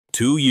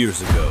2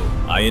 years ago,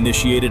 I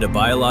initiated a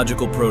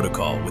biological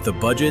protocol with a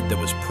budget that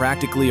was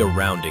practically a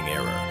rounding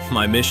error.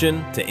 My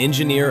mission? To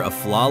engineer a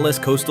flawless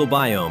coastal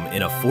biome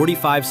in a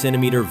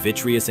 45-centimeter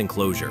vitreous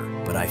enclosure.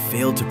 But I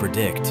failed to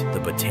predict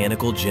the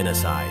botanical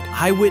genocide.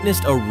 I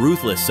witnessed a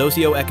ruthless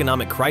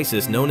socio-economic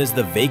crisis known as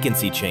the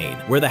Vacancy Chain,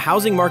 where the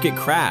housing market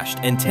crashed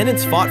and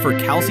tenants fought for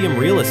calcium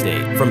real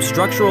estate. From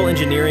structural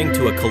engineering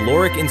to a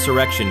caloric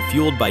insurrection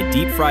fueled by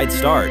deep-fried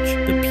starch,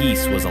 the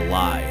peace was a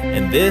lie.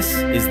 And this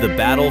is the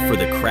battle for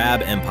the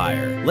crab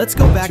empire. Let's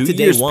go back to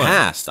day 1. 2 years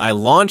passed, I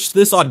launched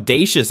this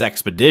audacious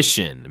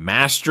expedition,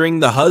 mastering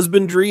the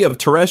husbandry of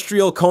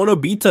terrestrial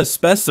Conobita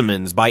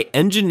specimens by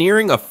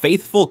engineering a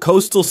faithful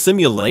coastal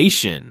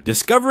simulation.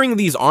 Discovering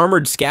these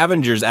armored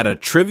scavengers at a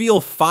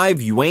trivial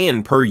 5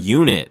 yuan per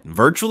unit,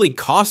 virtually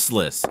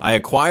costless, I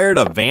acquired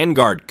a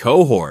vanguard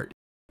cohort.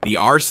 The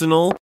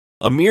arsenal?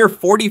 A mere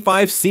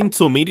 45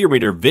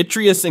 centimeter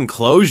vitreous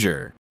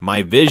enclosure.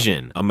 My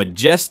vision, a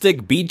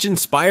majestic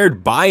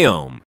beach-inspired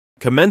biome,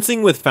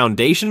 commencing with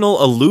foundational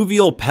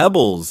alluvial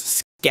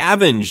pebbles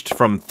scavenged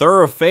from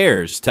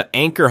thoroughfares to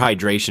anchor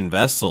hydration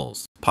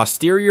vessels.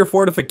 Posterior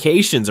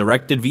fortifications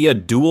erected via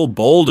dual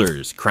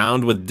boulders,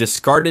 crowned with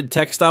discarded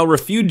textile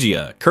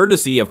refugia,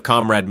 courtesy of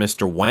Comrade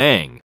Mr.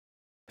 Wang.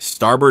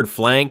 Starboard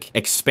flank,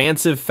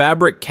 expansive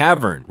fabric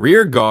cavern.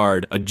 Rear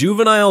guard, a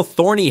juvenile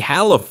thorny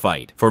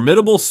halophyte,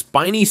 formidable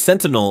spiny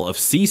sentinel of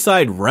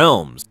seaside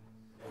realms.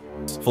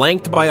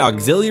 Flanked by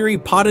auxiliary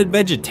potted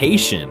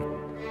vegetation.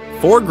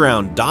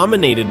 Foreground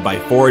dominated by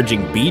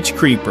foraging beach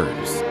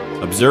creepers.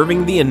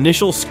 Observing the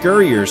initial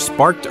scurriers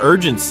sparked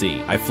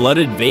urgency. I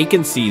flooded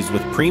vacancies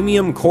with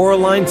premium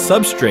coralline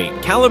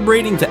substrate,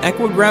 calibrating to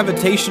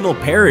equigravitational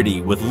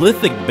parity with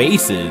lithic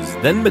bases,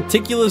 then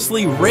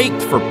meticulously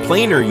raked for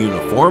planar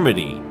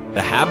uniformity.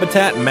 The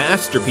habitat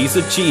masterpiece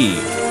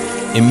achieved.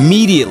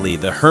 Immediately,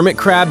 the hermit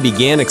crab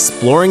began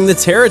exploring the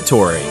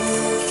territory.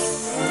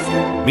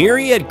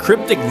 Myriad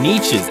cryptic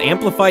niches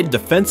amplified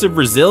defensive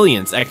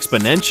resilience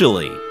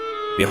exponentially.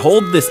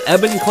 Behold this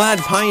ebon-clad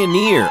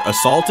pioneer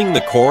assaulting the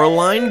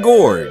coralline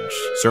gorge,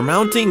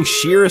 surmounting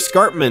sheer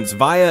escarpments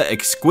via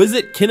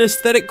exquisite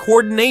kinesthetic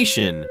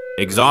coordination.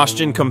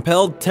 Exhaustion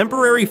compelled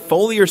temporary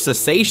foliar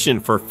cessation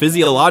for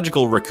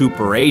physiological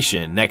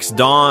recuperation. Next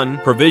dawn,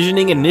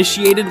 provisioning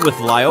initiated with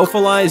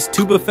lyophilized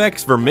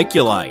tubifex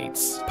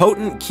vermiculites.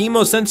 Potent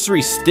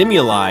chemosensory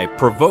stimuli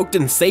provoked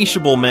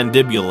insatiable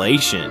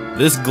mandibulation.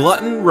 This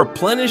glutton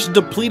replenished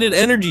depleted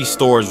energy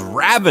stores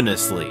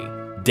ravenously.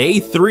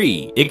 Day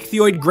 3,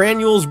 ichthyoid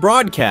granules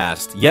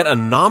broadcast, yet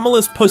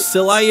anomalous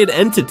posiliad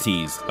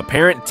entities,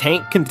 apparent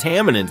tank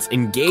contaminants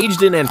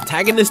engaged in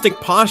antagonistic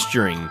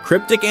posturing,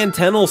 cryptic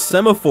antennal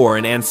semaphore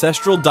and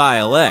ancestral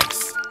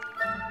dialects.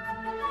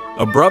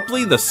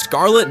 Abruptly, the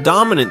scarlet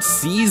dominant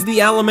seized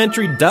the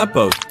alimentary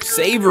depot,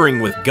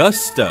 savoring with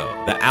gusto.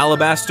 The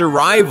alabaster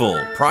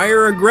rival,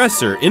 prior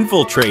aggressor,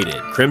 infiltrated.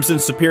 Crimson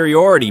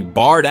superiority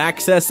barred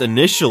access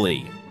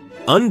initially.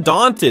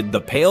 Undaunted, the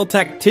pale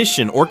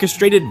tactician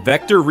orchestrated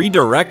vector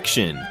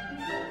redirection,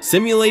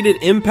 simulated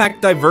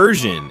impact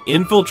diversion,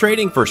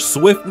 infiltrating for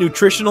swift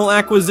nutritional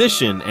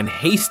acquisition and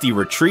hasty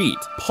retreat,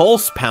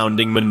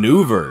 pulse-pounding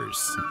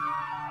maneuvers.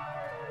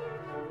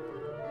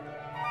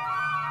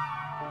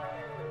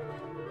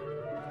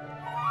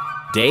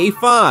 Day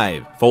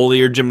 5,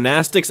 foliar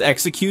gymnastics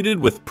executed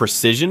with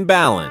precision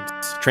balance,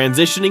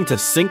 transitioning to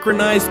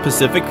synchronized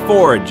Pacific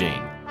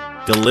foraging.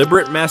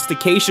 Deliberate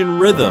mastication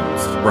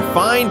rhythms,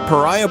 refined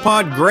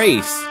pariopod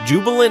grace,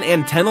 jubilant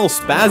antennal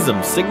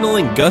spasms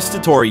signaling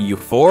gustatory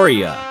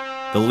euphoria.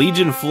 The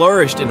Legion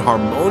flourished in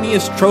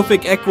harmonious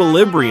trophic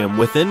equilibrium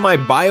within my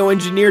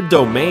bioengineered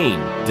domain.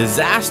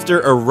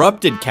 Disaster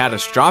erupted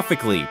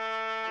catastrophically.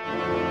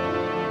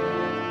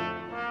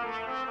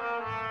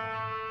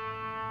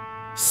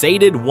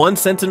 Sated one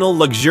sentinel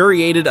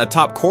luxuriated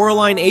atop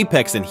coralline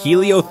apex in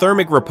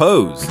heliothermic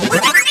repose.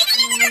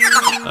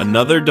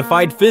 Another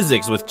defied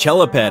physics with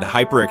cheliped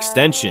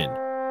hyperextension.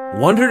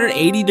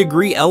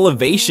 180-degree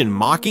elevation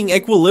mocking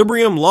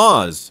equilibrium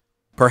laws.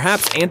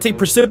 Perhaps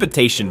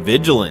anti-precipitation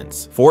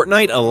vigilance.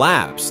 Fortnight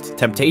elapsed.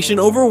 Temptation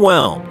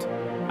overwhelmed.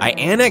 I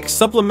annexed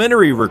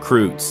supplementary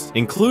recruits,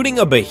 including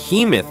a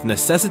behemoth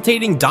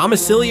necessitating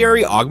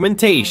domiciliary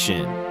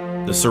augmentation.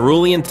 The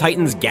Cerulean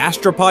Titan's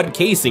gastropod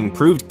casing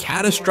proved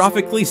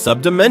catastrophically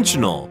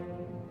subdimensional.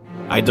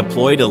 I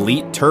deployed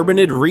elite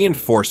turbinid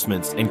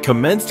reinforcements and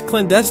commenced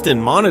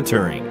clandestine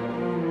monitoring.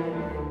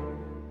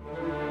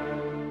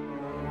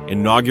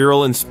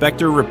 Inaugural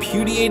inspector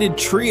repudiated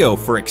trio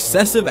for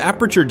excessive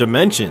aperture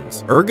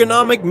dimensions,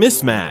 ergonomic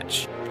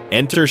mismatch.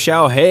 Enter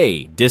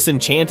Xiaohei,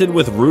 disenchanted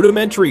with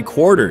rudimentary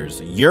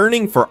quarters,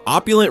 yearning for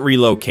opulent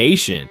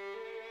relocation.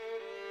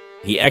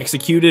 He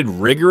executed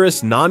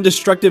rigorous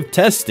non-destructive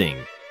testing,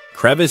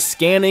 crevice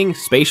scanning,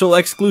 spatial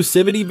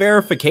exclusivity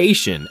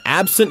verification,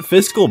 absent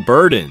fiscal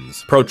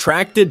burdens,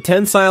 protracted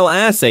tensile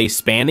assay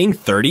spanning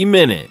 30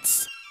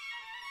 minutes.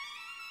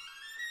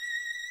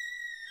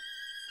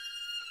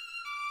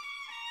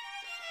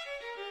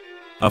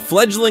 A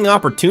fledgling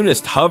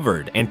opportunist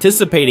hovered,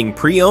 anticipating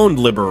pre-owned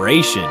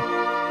liberation.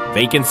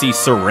 Vacancy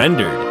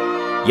surrendered.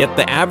 Yet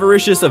the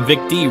avaricious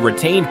evictee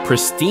retained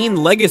pristine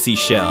legacy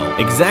shell,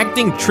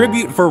 exacting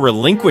tribute for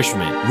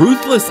relinquishment,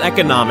 ruthless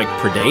economic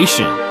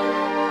predation.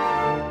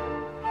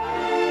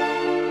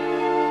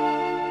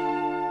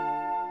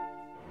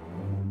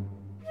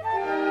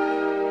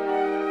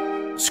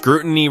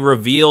 Scrutiny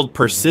revealed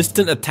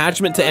persistent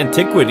attachment to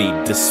antiquity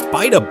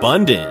despite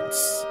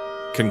abundance.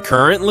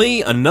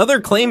 Concurrently,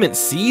 another claimant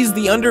seized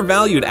the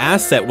undervalued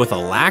asset with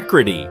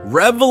alacrity,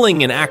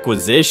 reveling in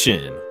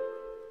acquisition.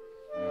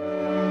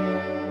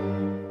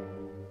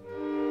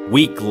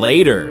 Week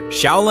later,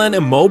 Shaolan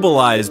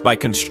immobilized by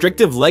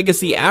constrictive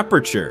legacy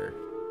aperture.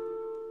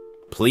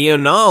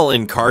 Pleonal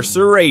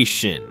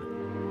incarceration.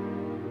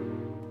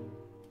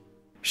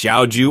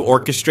 Xiaoju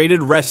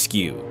orchestrated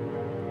rescue.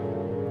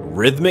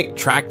 Rhythmic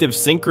tractive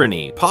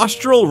synchrony,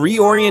 postural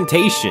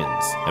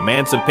reorientations,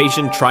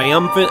 emancipation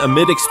triumphant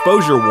amid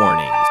exposure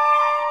warnings.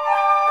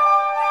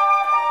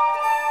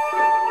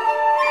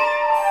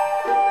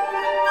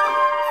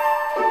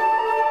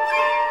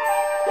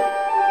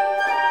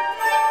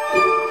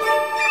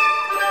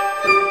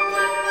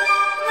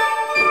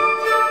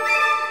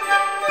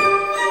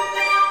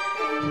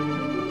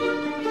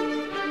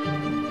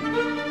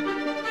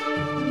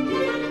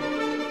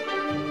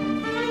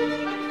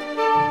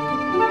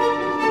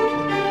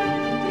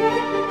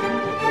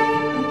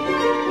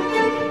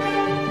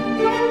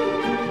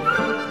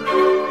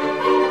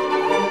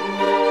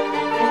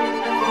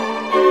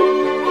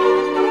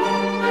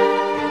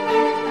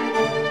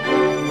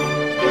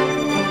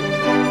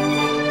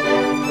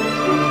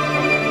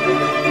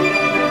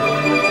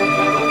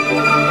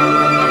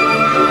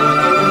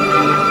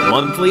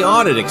 Monthly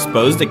audit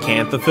exposed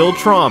acanthophil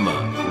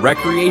trauma.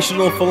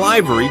 Recreational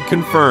filavery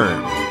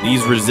confirmed.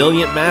 These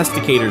resilient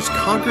masticators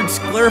conquered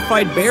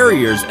sclerified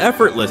barriers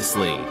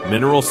effortlessly.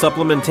 Mineral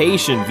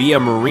supplementation via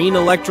marine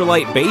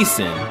electrolyte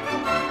basin.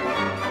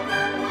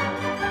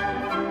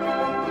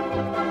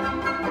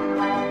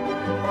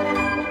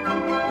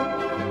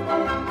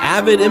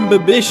 Avid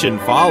imbibition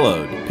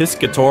followed.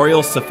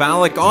 Piscatorial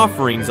cephalic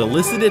offerings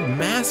elicited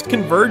mass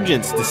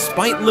convergence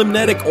despite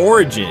limnetic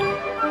origin.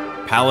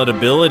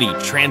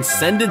 Palatability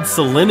transcended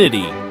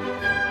salinity.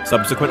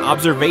 Subsequent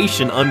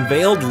observation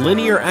unveiled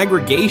linear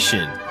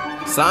aggregation.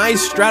 Size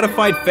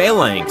stratified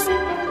phalanx,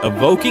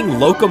 evoking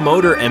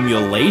locomotor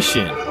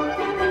emulation.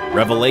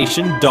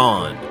 Revelation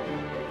dawned.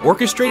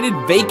 Orchestrated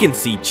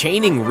vacancy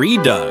chaining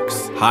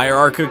redux.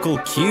 Hierarchical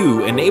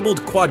queue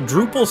enabled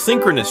quadruple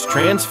synchronous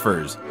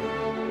transfers.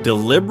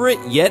 Deliberate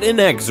yet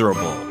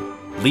inexorable.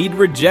 Lead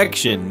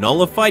rejection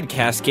nullified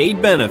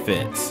cascade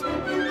benefits.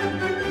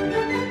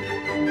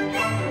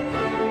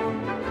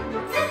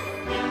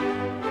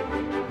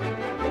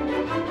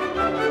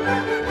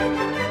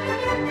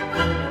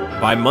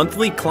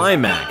 Bi-monthly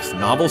climax,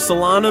 novel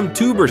solanum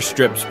tuber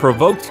strips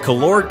provoked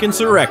caloric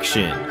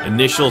insurrection.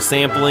 Initial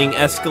sampling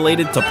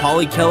escalated to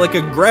polychelic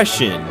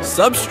aggression.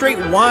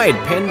 Substrate-wide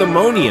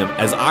pandemonium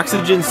as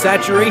oxygen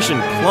saturation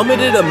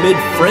plummeted amid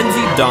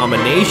frenzied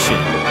domination.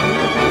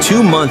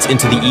 2 months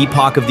into the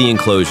epoch of the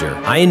enclosure,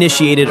 I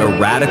initiated a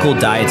radical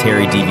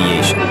dietary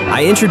deviation.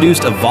 I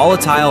introduced a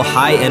volatile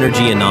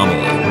high-energy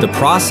anomaly, the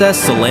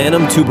processed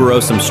Solanum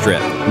tuberosum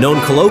strip,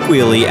 known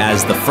colloquially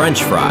as the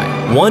French fry.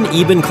 One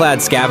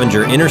ebon-clad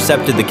scavenger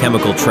intercepted the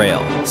chemical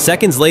trail.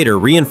 Seconds later,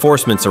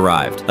 reinforcements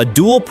arrived, a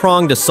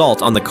dual-pronged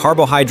assault on the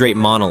carbohydrate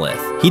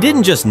monolith. He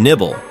didn't just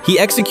nibble, he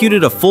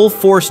executed a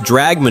full-force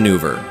drag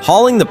maneuver,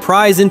 hauling the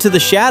prize into the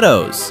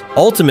shadows.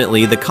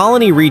 Ultimately, the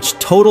colony reached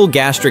total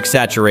gastric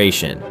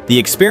saturation. The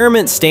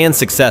experiment stands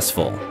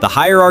successful. The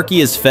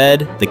hierarchy is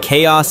fed, the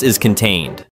chaos is contained.